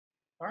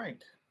All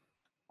right.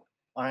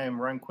 I am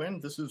Ryan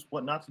Quinn. This is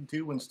what not to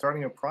do when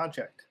starting a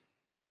project.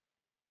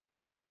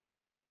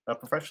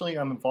 Professionally,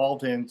 I'm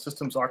involved in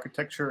systems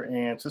architecture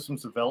and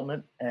systems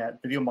development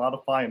at Video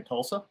Modify in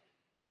Tulsa.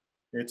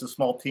 It's a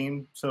small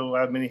team, so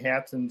I have many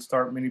hats and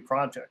start many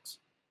projects.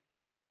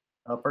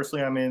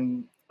 Personally,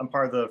 I'm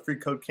part of the Free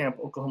Code Camp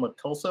Oklahoma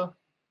Tulsa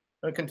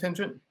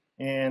contingent,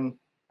 and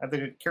I have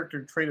the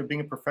character trait of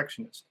being a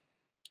perfectionist.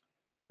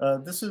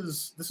 This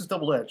is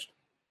double edged.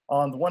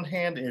 On the one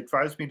hand, it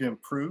drives me to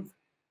improve,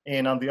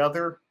 and on the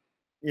other,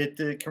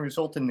 it can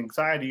result in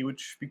anxiety,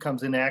 which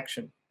becomes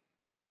inaction.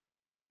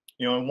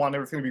 I want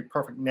everything to be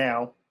perfect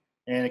now,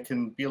 and it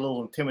can be a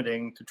little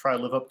intimidating to try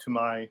to live up to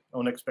my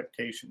own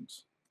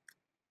expectations.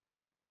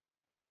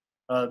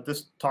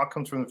 This talk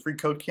comes from the Free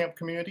Code Camp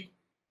community,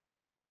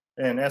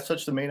 and as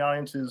such, the main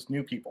audience is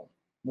new people.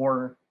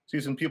 More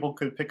seasoned people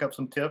could pick up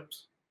some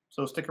tips,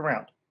 so stick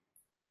around.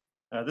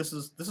 This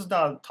is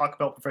not a talk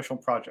about professional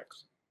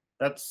projects.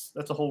 That's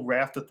a whole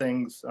raft of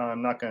things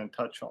I'm not going to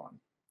touch on.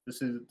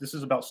 This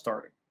is about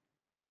starting.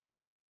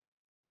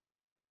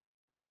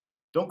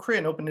 Don't create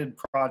an open-ended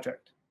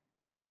project.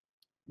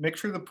 Make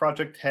sure the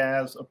project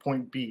has a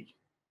point B.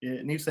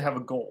 It needs to have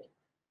a goal.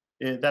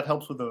 That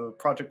helps with the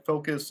project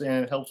focus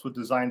and it helps with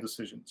design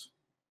decisions.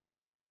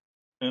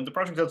 And the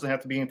project doesn't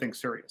have to be anything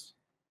serious.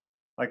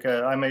 Like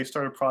I may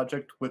start a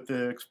project with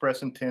the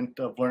express intent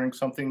of learning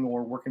something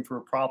or working through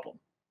a problem.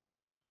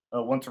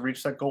 Once I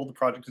reach that goal, the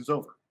project is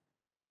over.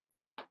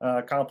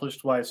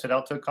 Accomplished what I set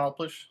out to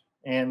accomplish,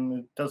 and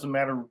it doesn't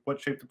matter what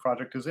shape the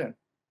project is in.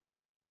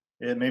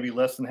 It may be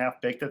less than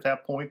half baked at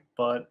that point,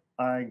 but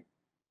I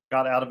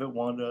got out of it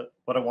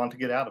what I wanted to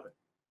get out of it.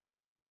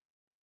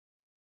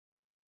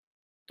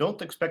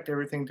 Don't expect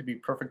everything to be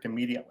perfect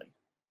immediately.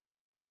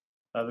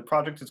 The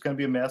project is going to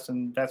be a mess,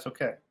 and that's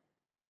okay.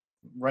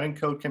 Running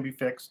code can be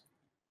fixed,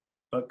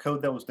 but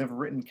code that was never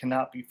written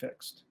cannot be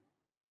fixed.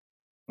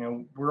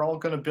 We're all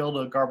going to build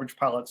a garbage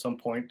pile at some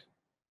point.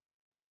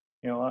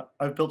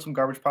 I've built some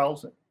garbage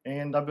piles,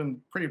 and I've been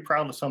pretty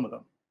proud of some of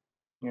them.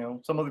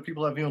 Some other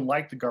people have even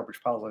liked the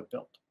garbage piles I've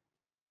built.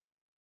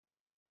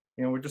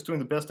 We're just doing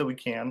the best that we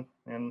can,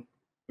 and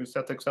we just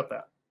have to accept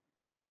that.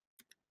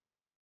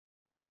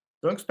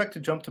 Don't expect to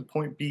jump to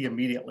point B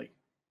immediately.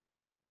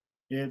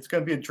 It's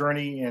going to be a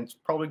journey, and it's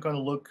probably going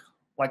to look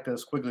like the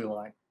squiggly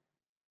line.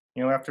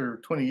 After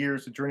 20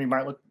 years, the journey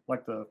might look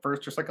like the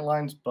first or second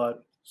lines,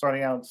 but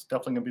starting out, it's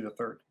definitely going to be the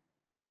third.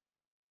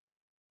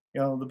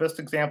 The best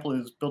example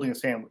is building a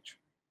sandwich.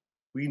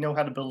 We know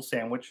how to build a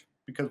sandwich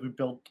because we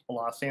built a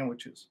lot of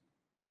sandwiches.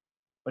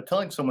 But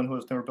telling someone who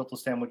has never built a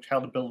sandwich how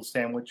to build a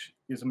sandwich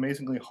is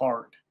amazingly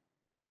hard.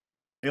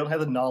 They don't have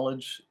the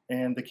knowledge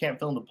and they can't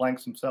fill in the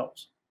blanks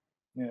themselves.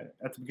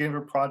 At the beginning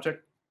of a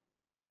project,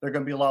 there are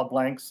going to be a lot of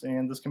blanks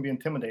and this can be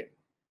intimidating.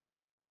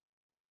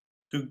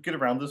 To get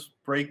around this,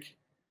 break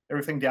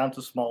everything down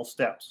to small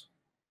steps.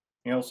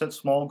 Set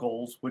small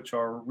goals which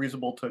are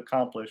reasonable to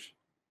accomplish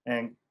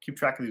and keep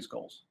track of these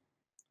goals.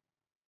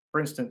 For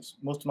instance,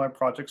 most of my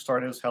projects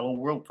start as Hello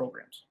World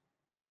programs.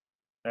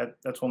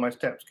 That's one of my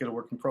steps, get a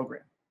working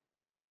program.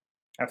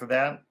 After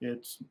that,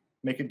 it's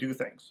make it do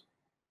things.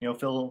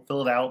 Fill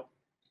it out,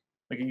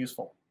 make it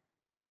useful.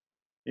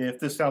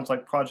 If this sounds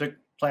like project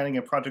planning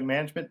and project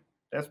management,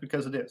 that's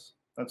because it is.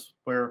 That's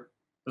where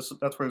this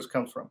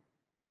comes from.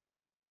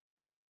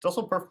 It's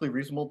also perfectly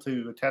reasonable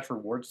to attach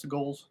rewards to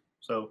goals.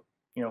 So,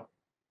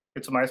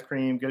 get some ice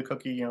cream, get a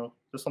cookie,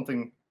 just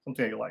something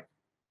that you like.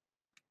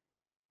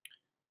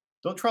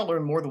 Don't try to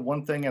learn more than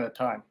one thing at a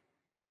time.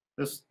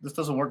 This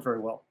doesn't work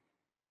very well.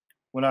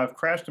 When I've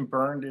crashed and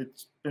burned,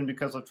 it's been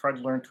because I've tried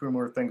to learn two or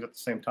more things at the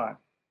same time.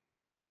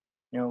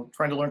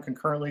 Trying to learn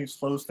concurrently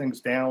slows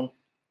things down,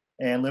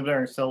 and limiting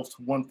ourselves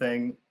to one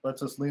thing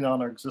lets us lean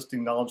on our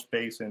existing knowledge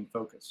base and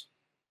focus.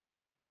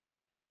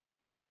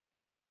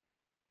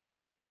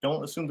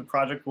 Don't assume the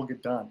project will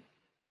get done.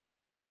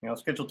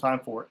 Schedule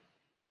time for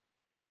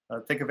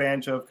it. Take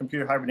advantage of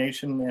computer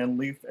hibernation and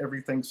leave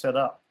everything set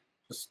up,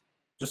 just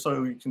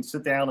so you can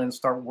sit down and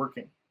start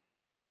working.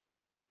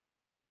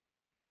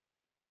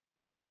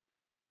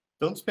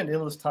 Don't spend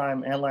endless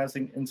time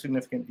analyzing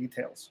insignificant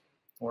details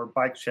or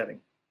bike shedding.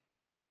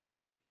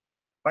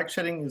 Bike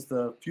shedding is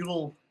the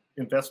futile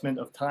investment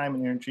of time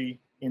and energy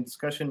in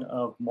discussion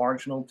of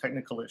marginal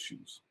technical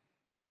issues.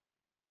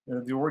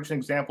 The origin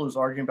example is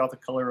arguing about the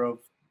color of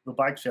the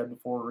bike shed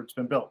before it's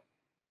been built.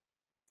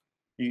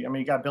 You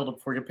got to build it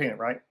before you paint it,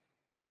 right?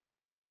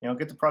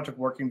 Get the project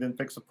working, then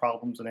fix the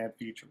problems and add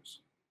features.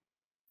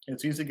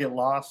 It's easy to get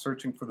lost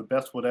searching for the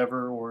best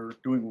whatever or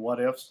doing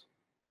what ifs.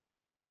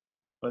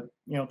 But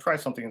try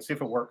something and see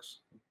if it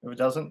works. If it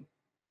doesn't,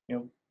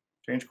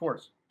 change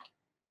course.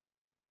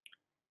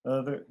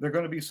 There are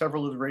going to be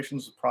several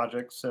iterations of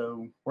projects,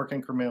 so work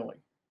incrementally.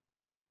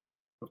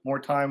 With more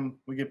time,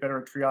 we get better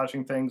at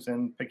triaging things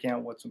and picking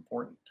out what's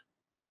important.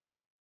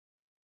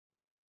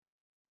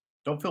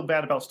 Don't feel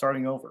bad about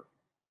starting over.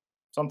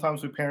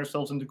 Sometimes we paint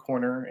ourselves into a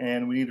corner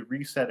and we need to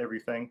reset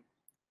everything,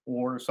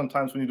 or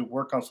sometimes we need to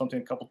work on something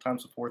a couple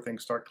times before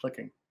things start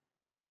clicking.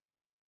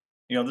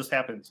 This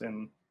happens,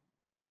 and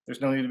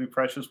There's no need to be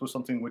precious with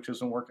something which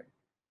isn't working.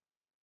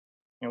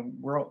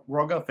 We're all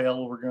going to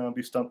fail. We're going to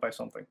be stumped by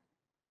something.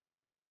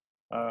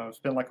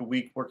 Spent like a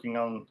week working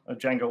on a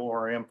Django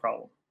ORM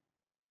problem.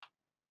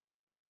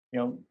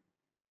 You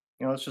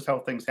know, that's just how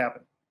things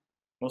happen.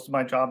 Most of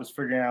my job is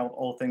figuring out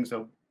all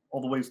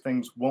the ways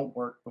things won't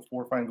work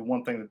before finding the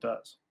one thing that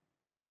does.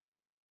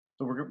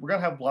 So we're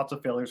going to have lots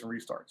of failures and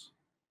restarts.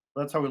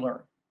 That's how we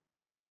learn.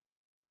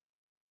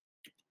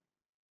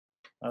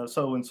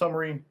 So in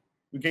summary,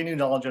 we gain new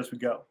knowledge as we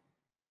go.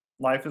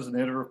 Life is an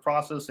iterative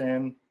process,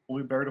 and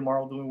we'll be better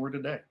tomorrow than we were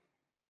today.